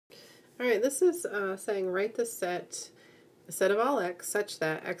All right, this is saying write the set of all x such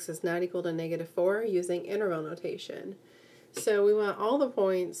that x is not equal to -4 using interval notation. So we want all the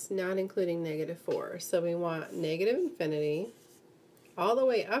points not including -4. So we want negative infinity all the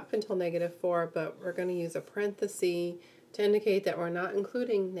way up until -4, but we're going to use a parenthesis to indicate that we're not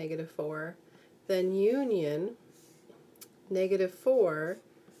including -4. Then union -4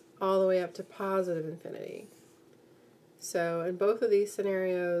 all the way up to positive infinity. So in both of these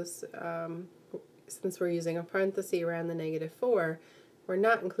scenarios, since we're using a parenthesis around the -4, we're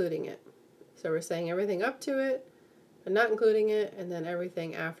not including it. So we're saying everything up to it, but not including it, and then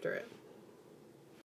everything after it.